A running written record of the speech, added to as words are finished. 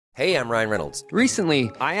Hey, I'm Ryan Reynolds.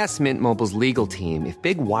 Recently, I asked Mint Mobile's legal team if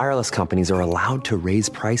big wireless companies are allowed to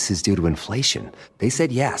raise prices due to inflation. They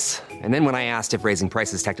said yes. And then when I asked if raising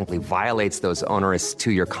prices technically violates those onerous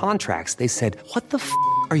two-year contracts, they said, "What the f***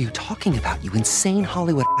 are you talking about, you insane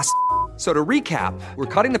Hollywood ass?" So to recap,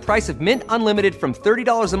 we're cutting the price of Mint Unlimited from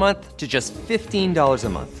 $30 a month to just $15 a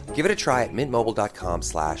month. Give it a try at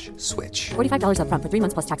mintmobile.com/switch. $45 up front for 3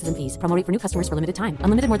 months plus taxes and fees. Promo rate for new customers for limited time.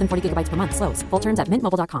 Unlimited more than 40 gigabytes per month. Slows full terms at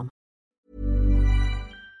mintmobile.com.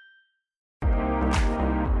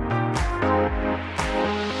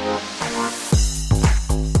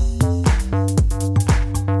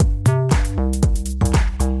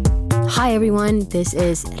 Hi everyone, this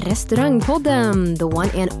is Restaurangpodden, the one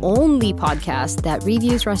and only podcast that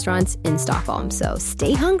reviews restaurants in Stockholm. So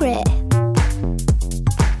stay hungry!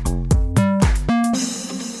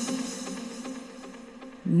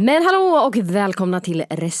 Men hallå och välkomna till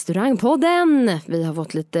Restaurangpodden. Vi har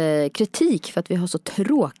fått lite kritik för att vi har så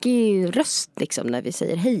tråkig röst liksom, när vi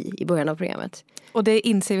säger hej i början av programmet. Och det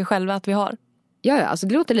inser vi själva att vi har. Ja, alltså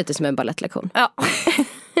det låter lite som en ballettlektion. Ja.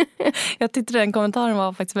 Jag tyckte den kommentaren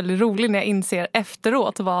var faktiskt väldigt rolig när jag inser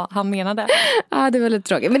efteråt vad han menade. Ja, det var lite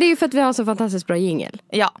tråkigt. Men det är ju för att vi har så fantastiskt bra jingle.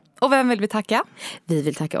 Ja, och vem vill vi tacka? Vi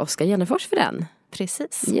vill tacka Oskar Jennefors för den.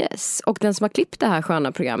 Precis. Yes, och den som har klippt det här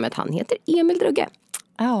sköna programmet, han heter Emil Drugge.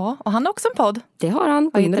 Ja, och han har också en podd. Det har han.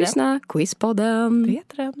 Gå in och lyssna. Quizpodden. Det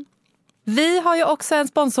heter den. Vi har ju också en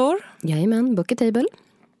sponsor. Jajamän, Book a Table.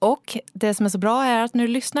 Och det som är så bra är att när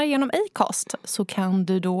du lyssnar genom Acast så kan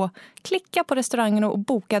du då klicka på restaurangen och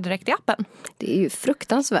boka direkt i appen. Det är ju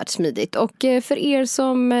fruktansvärt smidigt. Och för er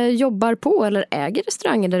som jobbar på eller äger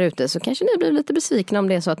restauranger där ute så kanske ni blir lite besvikna om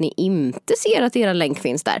det är så att ni inte ser att era länk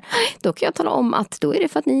finns där. Då kan jag tala om att då är det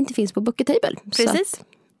för att ni inte finns på Book a Table. Precis.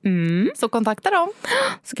 Så kontakta dem.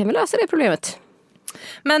 Så kan vi lösa det problemet.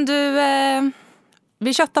 Men du,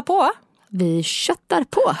 vi köttar på. Vi köttar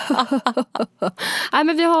på. Nej,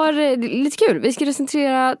 men vi har lite kul. Vi ska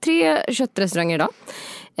presentera 3 köttrestauranger idag.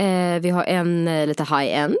 Vi har en lite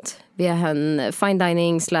high-end. Vi har en fine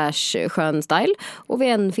dining / skön style. Och vi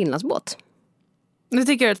har en finlandsbåt. Nu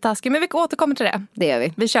tycker jag det är taskigt, men vi återkommer till det. Det gör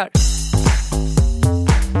vi. Vi kör.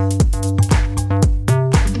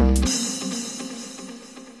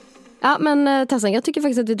 Ja, men Tassan, jag tycker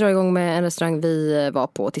faktiskt att vi drar igång med en restaurang vi var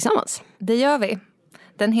på tillsammans. Det gör vi.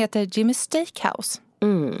 Den heter Jimmy's Steakhouse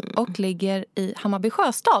och ligger i Hammarby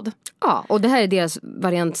Sjöstad. Ja, och det här är deras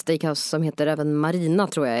variant steakhouse som heter även Marina,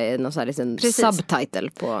 tror jag är någon sån här liten subtitle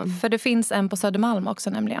på. För det finns en på Södermalm också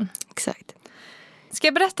nämligen. Exakt. Ska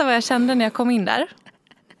jag berätta vad jag kände när jag kom in där?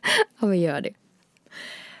 Ja, men gör det.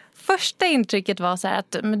 Första intrycket var så här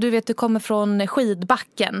att du vet, du kommer från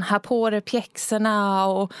skidbacken, här på dig pjäxorna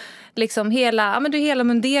och liksom hela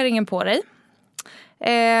munderingen på dig.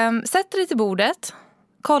 Sätter dig till bordet,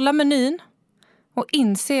 kollar menyn och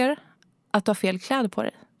inser att du har fel kläder på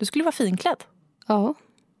dig. Du skulle vara finklädd. Ja.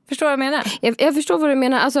 Förstår vad jag menar? Jag förstår vad du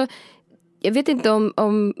menar. Alltså, jag vet inte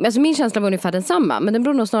om alltså min känsla var ungefär densamma. Men den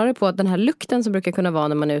beror nog snarare på att den här lukten som brukar kunna vara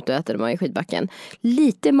när man är ute och äter när man är i skidbacken.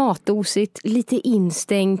 Lite matosigt, lite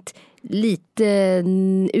instängt, lite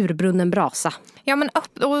urbrunnen brasa. Ja, men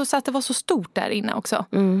och så att det var så stort där inne också.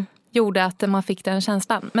 Gjorde att man fick den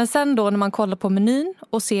känslan. Men sen då när man kollar på menyn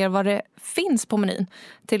och ser vad det finns på menyn.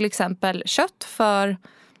 Till exempel kött för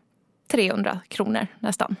 300 kronor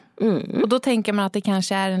nästan. Och då tänker man att det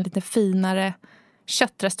kanske är en lite finare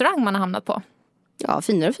köttrestaurang man har hamnat på. Ja,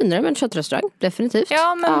 finare men köttrestaurang, definitivt.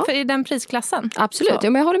 Ja, men i den prisklassen. Absolut, ja,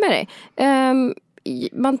 men jag håller med dig.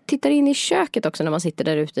 Man tittar in i köket också när man sitter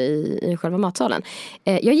där ute i själva matsalen.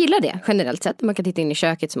 Jag gillar det generellt sett. Man kan titta in i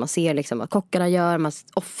köket så man ser liksom vad kockarna gör.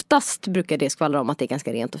 Oftast brukar det skvallra om att det är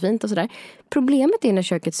ganska rent och fint och sådär. Problemet är när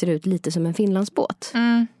köket ser ut lite som en finlandsbåt.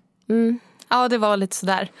 Ja, det var lite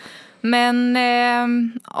sådär. Men nu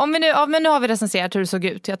har vi recenserat hur det såg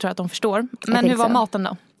ut. Jag tror att de förstår. Men hur var maten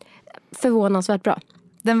då? Förvånansvärt bra.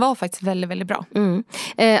 Den var faktiskt väldigt, väldigt bra.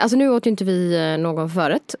 Alltså nu åt ju inte vi någon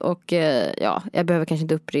förrätt. Och jag behöver kanske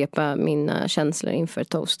inte upprepa mina känslor inför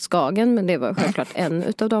toastskagen. Men det var självklart en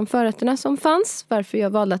utav de förrätterna som fanns. Varför jag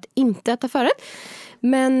valde att inte äta förrätt.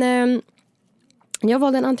 Men jag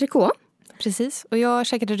valde en entrecote. Precis, och jag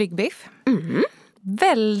käkade ryggbiff.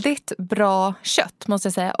 Väldigt bra kött måste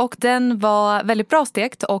jag säga. Och den var väldigt bra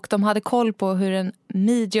stekt. Och de hade koll på hur en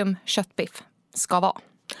medium köttbiff ska vara.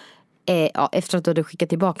 Efter att du hade skickat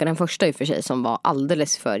tillbaka den första i och för sig som var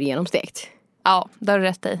alldeles för genomstekt. Ja, det har du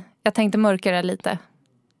rätt i. Jag tänkte mörka det lite.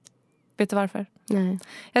 Vet du varför? Nej.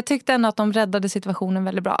 Jag tyckte ändå att de räddade situationen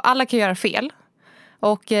väldigt bra. Alla kan göra fel.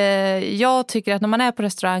 Och jag tycker att när man är på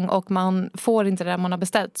restaurang och man får inte det man har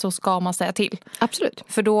beställt så ska man säga till. Absolut.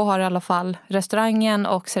 För då har i alla fall restaurangen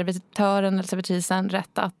och servitören eller servitrisen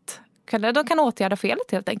rätt att de kan åtgärda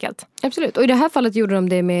felet helt enkelt. Absolut, och i det här fallet gjorde de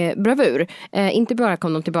det med bravur. Inte bara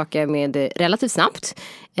kom de tillbaka med relativt snabbt.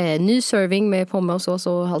 Ny serving med pommes och sås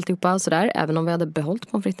och alltihopa sådär. Även om vi hade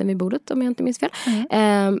behållit pommes fritesen vid bordet om jag inte minns fel.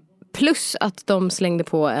 Plus att de slängde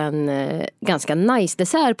på en ganska nice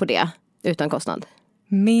dessert på det utan kostnad.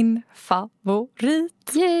 Min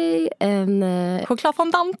favorit. Yay! En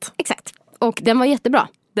chokladfondant. Exakt. Och den var jättebra.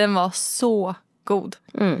 Den var så god.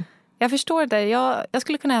 Jag förstår det. Jag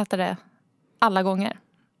skulle kunna äta det alla gånger.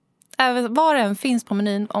 Även var det än finns på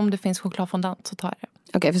menyn, om det finns chokladfondant så tar jag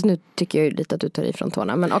det. Okej, för nu tycker jag ju lite att du tar ifrån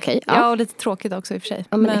tårna. Men okej. Ja, och lite tråkigt också i och för sig.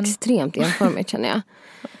 Ja, men extremt enformigt känner jag.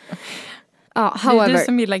 Ja, however. Det är du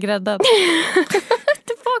som gillar grädden.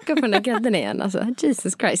 Tillbaka på den där grädden igen, alltså.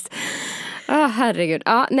 Jesus Christ. Herregud.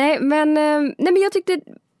 Nej, men jag tyckte,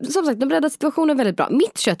 som sagt, de räddade situationen väldigt bra.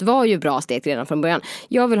 Mitt kött var ju bra stekt redan från början.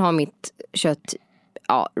 Jag vill ha mitt kött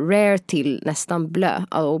rare till nästan blö.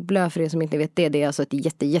 Och blö, för er som inte vet det är alltså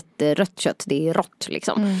ett jätterött kött. Det är rått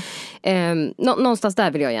liksom. Någonstans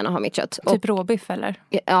där vill jag gärna ha mitt kött. Typ råbiff eller?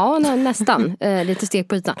 Ja, nästan. Lite stek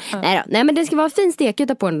på ytan. Nej, men det ska vara fin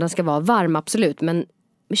stekyta på den. Den ska vara varm, absolut. Men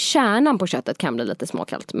kärnan på köttet kan bli lite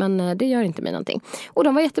småkallt. Men det gör inte mig någonting. Och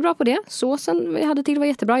de var jättebra på det. Såsen vi hade till var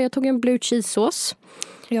jättebra. Jag tog en blue cheese-sås.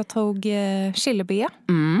 Jag tog chili.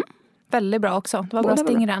 Väldigt bra också. Det var bra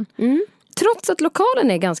sting i den. Trots att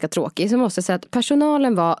lokalen är ganska tråkig så måste jag säga att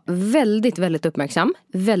personalen var väldigt, väldigt uppmärksam.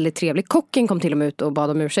 Väldigt trevlig. Kocken kom till och med ut och bad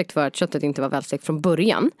om ursäkt för att köttet inte var välstekt från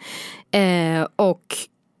början.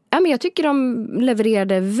 Men jag tycker de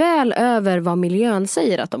levererade väl över vad miljön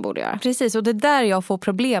säger att de borde göra. Precis, och det är där jag får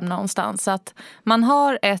problem någonstans. Att man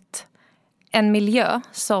har en miljö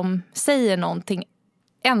som säger någonting,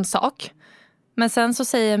 en sak. Men sen så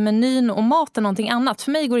säger menyn och maten någonting annat.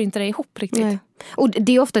 För mig går inte det ihop riktigt. Nej. Och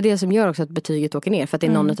det är ofta det som gör också att betyget åker ner. För att det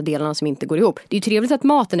är någon av delarna som inte går ihop. Det är ju trevligt att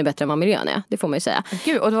maten är bättre än vad miljön är. Det får man ju säga.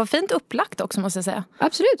 Gud, och det var fint upplagt också måste jag säga.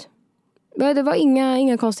 Absolut. Det var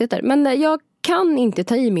inga konstigheter. Men jag kan inte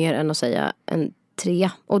ta i mer än att säga en 3.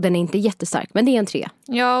 Och den är inte jättestark, men det är en 3.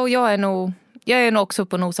 Ja, och jag är nog också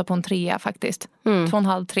uppe och nosar på en 3 faktiskt.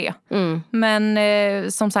 2,5-3.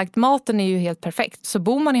 Men som sagt, maten är ju helt perfekt. Så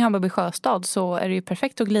bor man i Hammarby Sjöstad så är det ju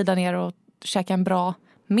perfekt att glida ner och käka en bra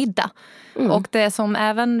middag. Och det som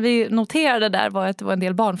även vi noterade där var att det var en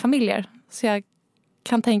del barnfamiljer. Så jag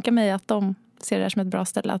kan tänka mig att de ser det här som ett bra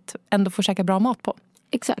ställe att ändå få käka bra mat på.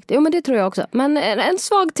 Exakt, jo men det tror jag också. Men en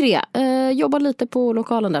svag 3. Jobba lite på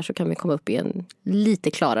lokalen där så kan vi komma upp i en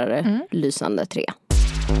lite klarare lysande 3.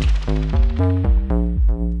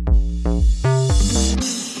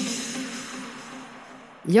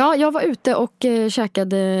 Ja, jag var ute och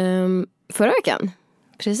käkade förra veckan.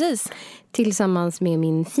 Precis. Tillsammans med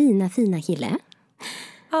min fina kille.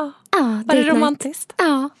 Ja, var det romantiskt?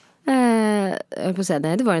 Ja. Jag får säga,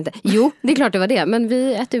 nej det var det inte. Jo, det är klart det var det. Men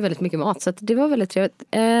vi äter ju väldigt mycket mat så att det var väldigt trevligt.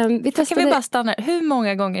 Vi testade... Kan vi bara stanna? Hur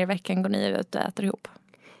många gånger i veckan går ni ut och äter ihop?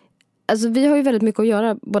 Alltså vi har ju väldigt mycket att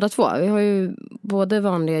göra båda två. Vi har ju både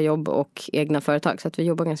vanliga jobb och egna företag så att vi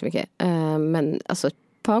jobbar ganska mycket. Men alltså ett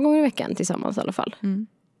par gånger i veckan tillsammans i alla fall.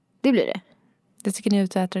 Det blir det. Det tycker ni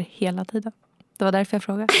ut och äter hela tiden. Det var därför jag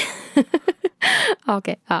frågade.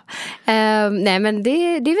 Okej, ja. Nej men det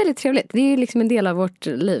är väldigt trevligt. Det är liksom en del av vårt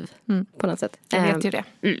liv på något sätt. Jag vet ju det.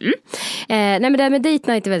 Nej men det här med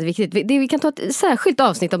date night är väldigt viktigt. Vi kan ta ett särskilt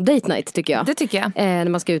avsnitt om date night tycker jag. Det tycker jag. När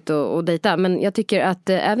man ska ut och dejta. Men jag tycker att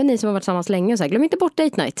även ni som har varit tillsammans länge så här, glöm inte bort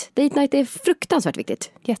date night. Date night är fruktansvärt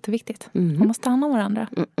viktigt. Jätteviktigt. Man måste ta hand om varandra.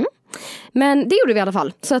 Men det gjorde vi i alla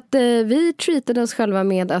fall. Så att vi treatade oss själva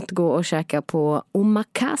med att gå och käka på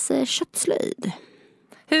omakase köttslöjd.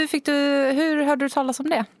 Hur hörde du talas om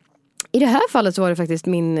det? I det här fallet så var det faktiskt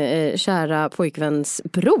min kära pojkväns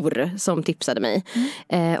bror som tipsade mig.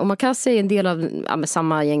 Omakase är en del av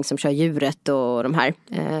samma gäng som kör djuret och de här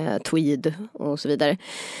Tweed och så vidare.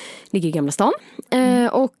 Ligger i Gamla stan.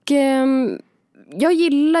 Och jag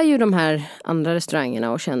gillar ju de här andra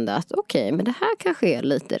restaurangerna och kände att okej, men det här kanske är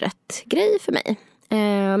lite rätt grej för mig.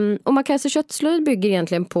 Omakase köttslöjd bygger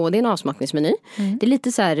egentligen på, det är en avsmakningsmeny. Det är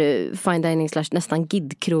lite så här fine dining / nästan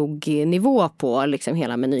gidkrog-nivå på liksom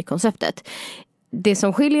hela menykonceptet. Det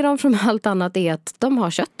som skiljer dem från allt annat är att de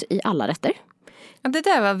har kött i alla rätter. Ja, det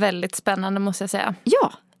där var väldigt spännande måste jag säga.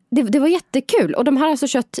 Ja, det var jättekul. Och de har alltså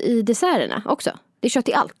kött i desserterna också. Det är kött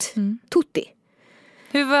i allt. Tutti.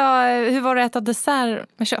 Hur var det att äta dessert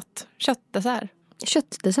med kött? Köttdessert?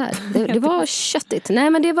 Köttdessert. Det var köttigt. Nej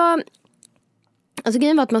men det var... Alltså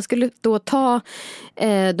grejen var att man skulle då ta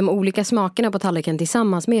de olika smakerna på tallriken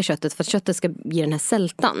tillsammans med köttet för att köttet ska ge den här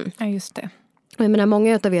sältan. Ja, just det. Och jag menar,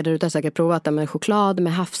 många av er har säkert provat det med choklad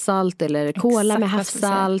med havssalt eller kola med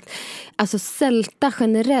havssalt. Alltså sälta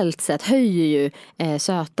generellt sett höjer ju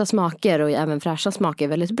söta smaker och även fräscha smaker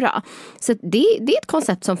väldigt bra. Så det är ett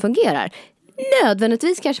koncept som fungerar.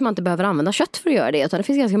 Nödvändigtvis kanske man inte behöver använda kött för att göra det, utan det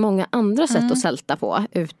finns ganska många andra sätt att sälta på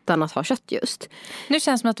utan att ha kött just. Nu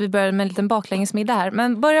känns det som att vi börjar med en liten baklängesmiddag här.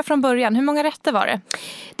 Men börja från början. Hur många rätter var det?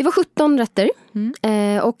 Det var 17 rätter.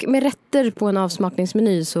 Och med rätter på en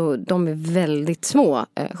avsmakningsmeny så de är väldigt små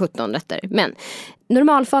 17 rätter. Men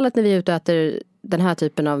normalfallet när vi är ute och äter den här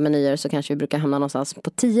typen av menyer så kanske vi brukar hamna någonstans på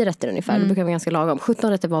 10 rätter ungefär. Det brukar vara ganska lagom. 17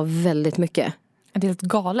 rätter var väldigt mycket. Det är helt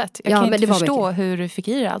galet. Jag kan inte förstå hur du fick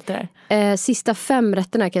i dig allt det där. Sista 5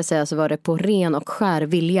 rätterna kan jag säga så var det på ren och skär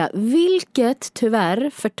vilja. Vilket tyvärr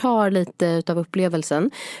förtar lite av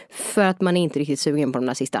upplevelsen. För att man är inte riktigt sugen på de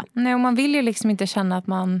där sista. Nej, och man vill ju liksom inte känna att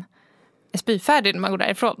man är spyfärdig när man går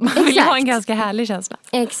därifrån. Man vill ha en ganska härlig känsla.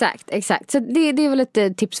 Exakt. Så det är väl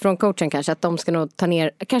ett tips från coachen kanske. Att de ska nog ta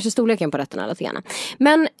ner kanske storleken på rätterna lite grann.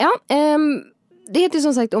 Men ja... Det heter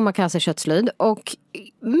som sagt omakase köttslöjd och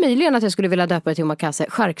möjligen att jag skulle vilja döpa det till omakase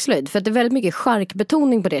charkslöjd. För att det är väldigt mycket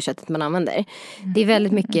charkbetoning på det köttet man använder. Det är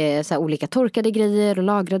väldigt mycket så här, olika torkade grejer och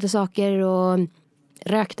lagrade saker och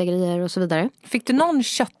rökta grejer och så vidare. Fick du någon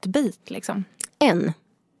köttbit liksom? En.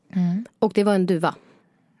 Och det var en duva.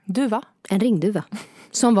 Duva? En ringduva.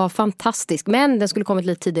 Som var fantastisk. Men den skulle kommit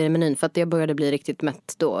lite tidigare i menyn för att jag började bli riktigt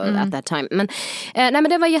mätt då at that time. Men, nej, men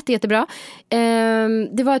det var jättebra.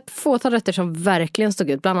 Det var ett fåtal rätter som verkligen stod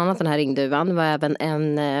ut. Bland annat den här ringduvan. Det var även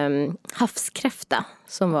en havskräfta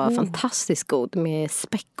som var fantastiskt god med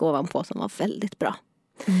späck ovanpå som var väldigt bra.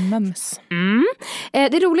 Mums.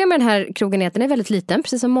 Det roliga med den här krogen är att den är väldigt liten,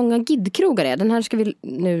 precis som många gidkrogar är. Den här ska vi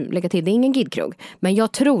nu lägga till, det är ingen gidkrog. Men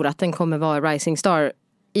jag tror att den kommer vara Rising Star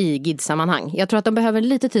i gidsammanhang. Jag tror att de behöver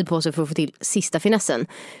lite tid på sig för att få till sista finessen.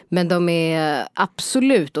 Men de är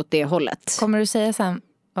absolut åt det hållet. Kommer du säga sen,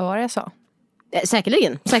 vad var det jag sa?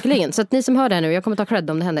 Säkerligen. Så att ni som hör det här nu, jag kommer ta cred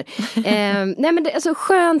om det händer. Nej men det är alltså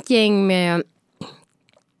skönt gäng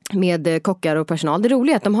med kockar och personal. Det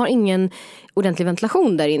roliga är att de har ingen ordentlig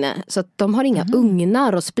ventilation där inne. Så att de har inga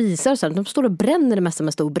ugnar och spisar och sånt. De står och bränner det mesta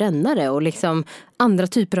med stor brännare och liksom andra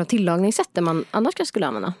typer av tillagningssätt där man annars kanske skulle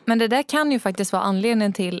använda. Men det där kan ju faktiskt vara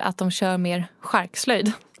anledningen till att de kör mer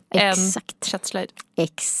charkslöjd än köttslöjd.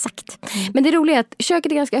 Exakt. Men det roliga är att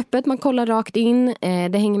köket är ganska öppet. Man kollar rakt in.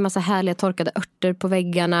 Det hänger massa härliga torkade örter på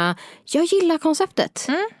väggarna. Jag gillar konceptet.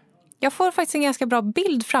 Jag får faktiskt en ganska bra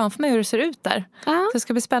bild framför mig hur det ser ut där. Så det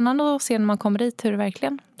ska bli spännande att se när man kommer dit hur det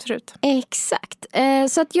verkligen ser ut. Exakt.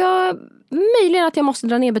 Så att möjligen att jag måste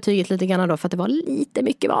dra ner betyget lite grann då för att det var lite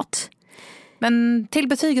mycket mat. Men till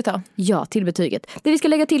betyget då? Ja, till betyget. Det vi ska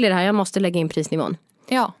lägga till i det här, jag måste lägga in prisnivån.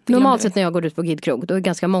 Ja, normalt sett när jag går ut på gidkrog då är det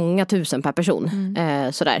ganska många tusen per person.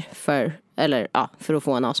 Sådär, för att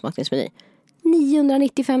få en avsmakningsmeny.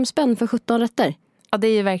 995 spänn för 17 rätter. Ja, det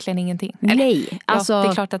är ju verkligen ingenting. Nej, alltså... Ja, det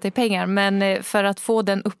är klart att det är pengar. Men för att få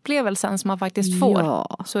den upplevelsen som man faktiskt får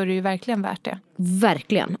så är det ju verkligen värt det.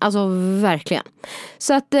 Verkligen, alltså verkligen.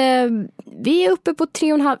 Så att vi är uppe på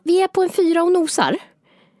 3,5. Vi är på en 4 och nosar.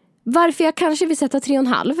 Varför jag kanske vill sätta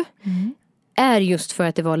 3,5 är just för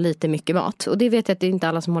att det var lite mycket mat. Och det vet jag att det är inte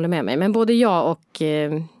alla som håller med mig. Men både jag och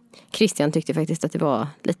Christian tyckte faktiskt att det var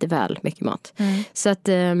lite väl mycket mat. Så att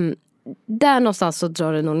där någonstans så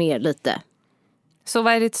drar det nog ner lite. Så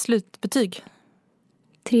vad är ditt slutbetyg?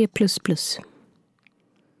 3++.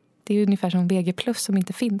 Det är ju ungefär som VG+ som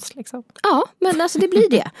inte finns liksom. Ja, men alltså det blir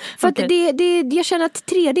det. För att jag känner att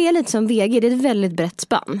 3 det är lite som VG. Det är ett väldigt brett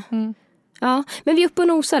spann. Ja, men vi är uppe och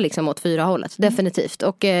nosar liksom åt 4 hållet. Definitivt.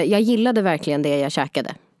 Och jag gillade verkligen det jag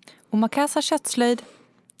käkade. Omakase köttslöjd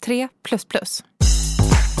 3++.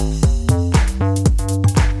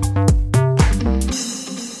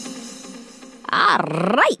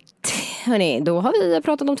 All right. Hörrni, då har vi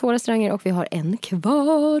pratat om 2 restauranger och vi har en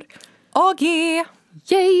kvar. AG!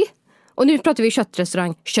 Yay! Och nu pratar vi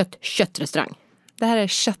köttrestaurang, köttrestaurang. Det här är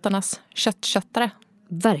köttarnas köttköttare.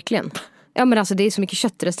 Verkligen. Ja, men alltså det är så mycket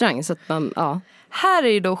köttrestaurang så att man, ja. Här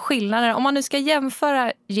är ju då skillnader. Om man nu ska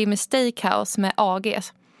jämföra Jimmy Steakhouse med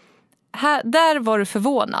AGs. Där var du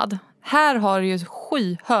förvånad. Här har du ju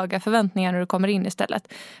skyhöga förväntningar när du kommer in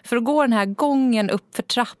istället. För att gå den här gången upp för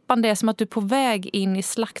trappan, det är som att du är på väg in i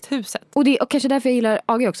slakthuset. Och kanske därför jag gillar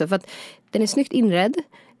AG också. För att den är snyggt inredd.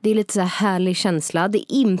 Det är lite så här härlig känsla. Det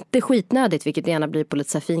är inte skitnödigt, vilket det gärna blir på lite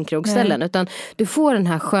så här finkrogställen. Utan du får den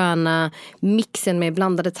här sköna mixen med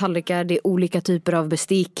blandade tallrikar. Det är olika typer av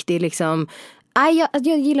bestick. Det är liksom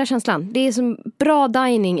Jag gillar känslan. Det är som bra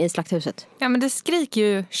dining i slakthuset. Ja, men det skriker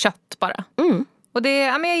ju kött bara. Och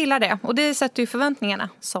men jag gillar det. Och det sätter ju förväntningarna,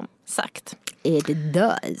 som sagt. It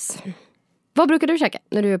does. Vad brukar du käka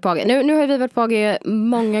när du är på AG? Nu har vi varit på AG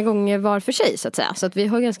många gånger var för sig så att säga. Så att vi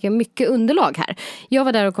har ganska mycket underlag här. Jag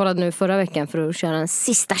var där och kollade nu förra veckan för att köra en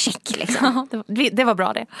sista check liksom. Det var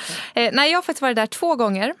bra det. Nej, jag har faktiskt varit där 2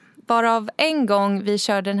 gånger. Varav en gång vi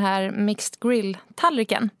körde den här mixed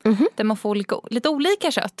grill-tallriken. Där man får lite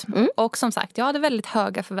olika kött. Och som sagt, jag hade väldigt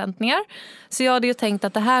höga förväntningar. Så jag hade ju tänkt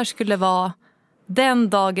att det här skulle vara den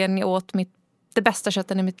dagen jag åt det bästa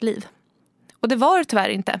köttet i mitt liv. Och det var det tyvärr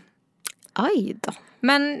inte. Aj då.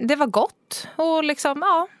 Men det var gott. Och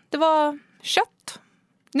liksom, det var kött.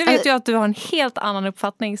 Nu vet jag att du har en helt annan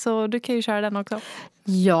uppfattning. Så du kan ju köra den också.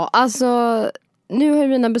 Ja, alltså... Nu har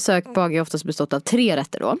mina besök på AG oftast bestått av 3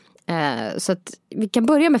 rätter då. Så att vi kan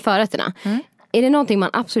börja med förrätterna. Är det någonting man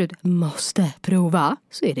absolut måste prova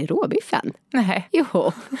så är det råbiffen. Nej.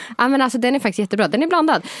 Jo. Ja, men alltså den är faktiskt jättebra. Den är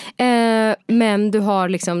blandad. Men du har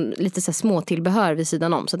liksom lite så här små tillbehör vid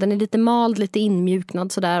sidan om. Så den är lite mald, lite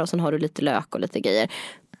inmjuknad sådär. Och sen har du lite lök och lite grejer.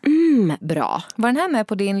 Bra. Var den här med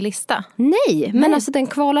på din lista? Nej, men alltså den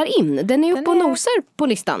kvalar in. Den är uppe och nosar på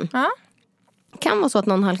listan. Ja. Kan vara så att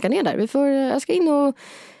någon halkar ner där. Jag ska in och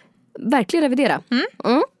verkligen revidera.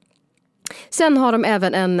 Sen har de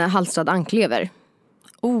även en halstrad anklever.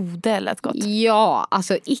 Det lät gott. Ja,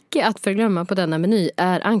 alltså icke att förglömma på denna meny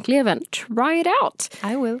är anklevern. Try it out.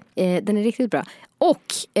 I will. Den är riktigt bra.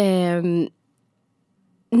 Och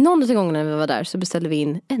någon av gångerna när vi var där så beställde vi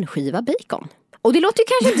in en skiva bacon. Och det låter ju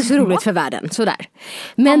kanske inte så roligt för världen, sådär.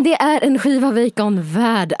 Men det är en skiva bacon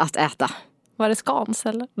värd att äta. Var det skans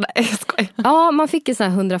eller? Nej, jag skojar. Ja, man fick en sån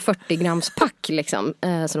här 140 grams pack liksom.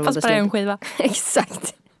 Fast bara en skiva.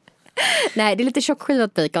 Exakt. Nej, det är lite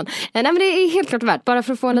tjockskivat bacon. Nej, men det är helt klart värt. Bara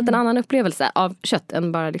för att få en liten annan upplevelse av kött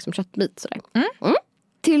än bara liksom köttbit sådär.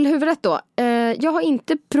 Till huvudrätt då. Jag har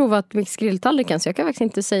inte provat mixed grilltallriken så jag kan faktiskt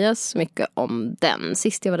inte säga så mycket om den.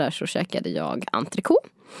 Sist jag var där så käkade jag entrecote.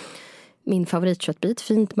 Min favoritköttbit,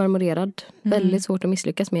 fint marmorerad. Väldigt svårt att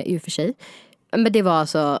misslyckas med i och för sig. Men det var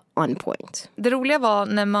alltså on point. Det roliga var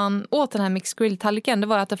när man åt den här mixed grill-tallriken, det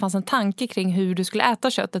var att det fanns en tanke kring hur du skulle äta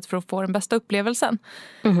köttet för att få den bästa upplevelsen.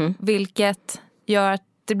 Vilket gör att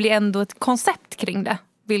det blir ändå ett koncept kring det.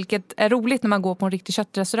 Vilket är roligt när man går på en riktig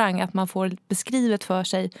köttrestaurang, att man får beskrivet för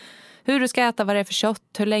sig hur du ska äta, vad det är för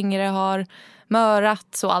kött, hur länge det har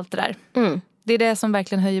mörats och allt det där. Det är det som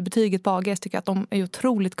verkligen höjer betyget på AGS, tycker jag, att de är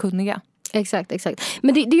otroligt kunniga. Exakt.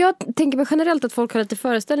 Men det jag tänker på generellt att folk har lite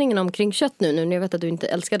föreställningen om kring kött nu när jag vet att du inte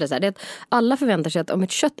älskar det så här, det är att alla förväntar sig att om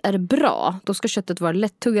ett kött är bra, då ska köttet vara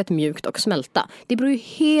lättuggat, mjukt och smälta. Det beror ju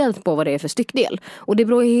helt på vad det är för styckdel. Och det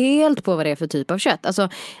beror helt på vad det är för typ av kött. Alltså,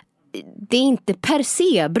 det är inte per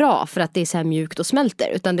se bra för att det är så här mjukt och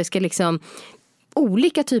smälter, utan det ska liksom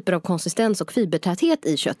olika typer av konsistens och fibertäthet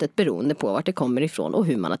i köttet beroende på vart det kommer ifrån och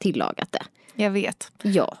hur man har tillagat det. Jag vet.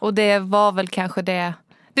 Ja. Och det var väl kanske det.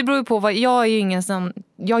 Det beror ju på vad, jag är ju ingen som,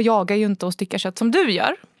 jag jagar ju inte och styckar kött som du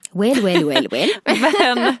gör. Well.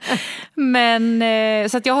 men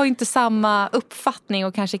så att jag har ju inte samma uppfattning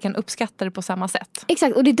och kanske kan uppskatta det på samma sätt.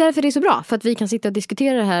 Exakt, och det är därför det är så bra. För att vi kan sitta och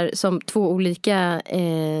diskutera det här som 2 olika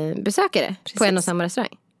besökare. Precis. På en och samma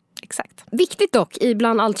restaurang. Exakt. Viktigt dock,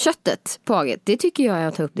 ibland allt köttet på AG, det tycker jag är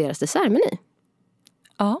att ta upp deras dessertmeny.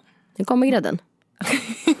 Ja. Nu kommer grädden.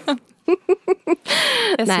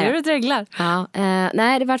 Jag ser hur det dreglar. Ja,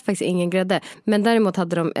 nej, det var faktiskt ingen grädde. Men däremot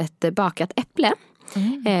hade de ett bakat äpple.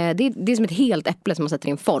 Det är som ett helt äpple som man sätter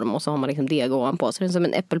i en form. Och så har man liksom deg ovanpå. Så det är som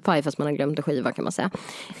en äppelpaj fast man har glömt att skiva, kan man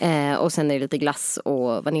säga. Och sen är det lite glass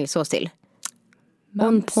och vaniljsås till.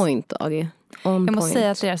 On point, AG. Jag måste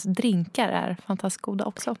säga att deras drinkar är fantastiskt goda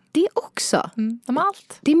också. Det också. De har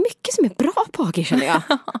allt. Det är mycket som är bra på AG, känner jag.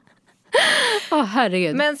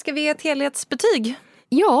 Herregud. Men ska vi ge ett helhetsbetyg?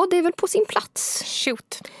 Ja, det är väl på sin plats.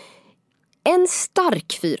 Shoot. En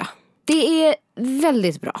stark 4. Det är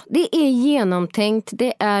väldigt bra. Det är genomtänkt.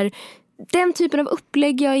 Det är den typen av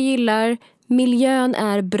upplägg jag gillar. Miljön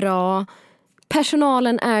är bra.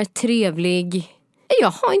 Personalen är trevlig.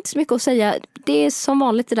 Jag har inte så mycket att säga. Det är som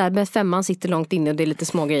vanligt det där med 5 sitter långt inne och det är lite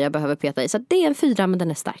små grejer jag behöver peta i. Så det är en 4, men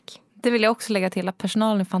den är stark. Det vill jag också lägga till, att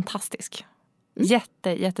personalen är fantastisk.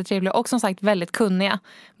 Jättetrevliga och som sagt väldigt kunniga.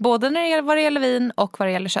 Både när det gäller vad det gäller vin och vad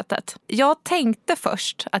det gäller köttet. Jag tänkte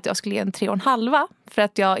först att jag skulle ge en 3,5 för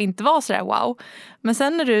att jag inte var sådär wow. Men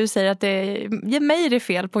sen när du säger att det ger mig det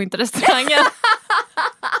fel på inte restaurangen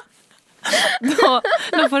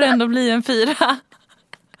då får det ändå bli en 4.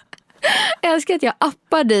 Jag älskar att jag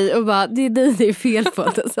appar dig och bara, det är dig det är fel på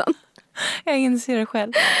det sen. Jag inser det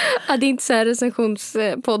själv. Ja, det är inte så här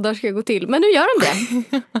recensionspoddar ska gå till. Men nu gör de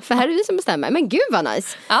det. För här är vi som bestämmer. Men gud vad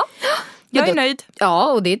nice. Ja, jag är nöjd.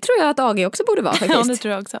 Ja, och det tror jag att AG också borde vara faktiskt. Ja, det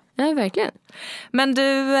tror jag också. Ja, verkligen. Men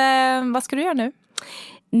du, vad ska du göra nu?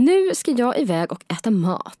 Nu ska jag iväg och äta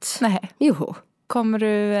mat. Nej. Joho. Kommer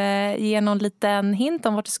du ge någon liten hint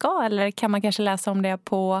om vart du ska? Eller kan man kanske läsa om det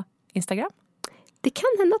på Instagram? Det kan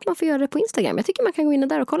hända att man får göra det på Instagram. Jag tycker man kan gå in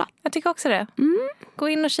där och kolla. Jag tycker också det. Gå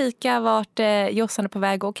in och kika vart Jossan är på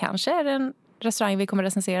väg. Och kanske är det en restaurang vi kommer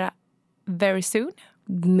recensera very soon.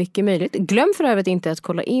 Mycket möjligt. Glöm för övrigt inte att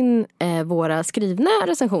kolla in våra skrivna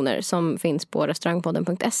recensioner som finns på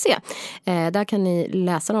restaurangpodden.se. Där kan ni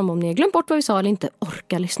läsa dem om ni har glömt bort vad vi sa eller inte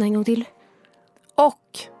orkar lyssna en gång till.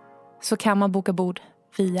 Och så kan man boka bord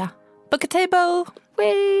via Book a Table.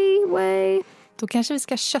 Way. Då kanske vi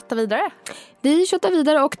ska kötta vidare. Vi köttar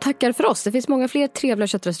vidare och tackar för oss. Det finns många fler trevliga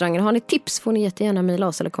köttrestauranger. Har ni tips får ni jättegärna mejla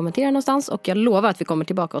oss eller kommentera någonstans. Och jag lovar att vi kommer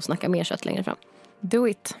tillbaka och snacka mer kött längre fram. Do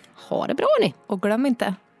it. Ha det bra ni. Och glöm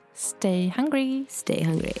inte, stay hungry. Stay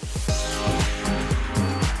hungry.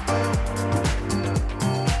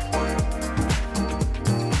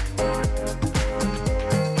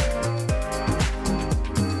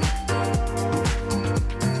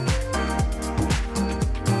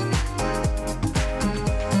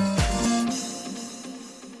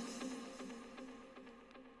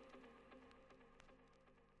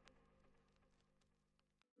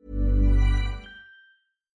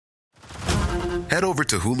 Head over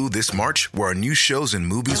to Hulu this March, where our new shows and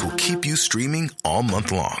movies will keep you streaming all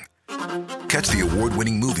month long. Catch the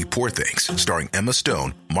award-winning movie Poor Things, starring Emma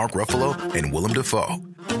Stone, Mark Ruffalo, and Willem Dafoe.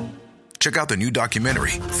 Check out the new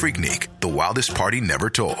documentary, Freaknik, The Wildest Party Never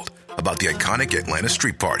Told, about the iconic Atlanta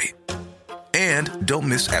Street Party. And don't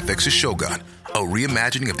miss FX's Shogun, a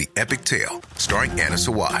reimagining of the epic tale, starring Anna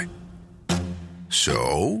Sawai.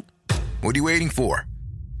 So, what are you waiting for?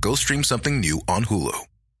 Go stream something new on Hulu.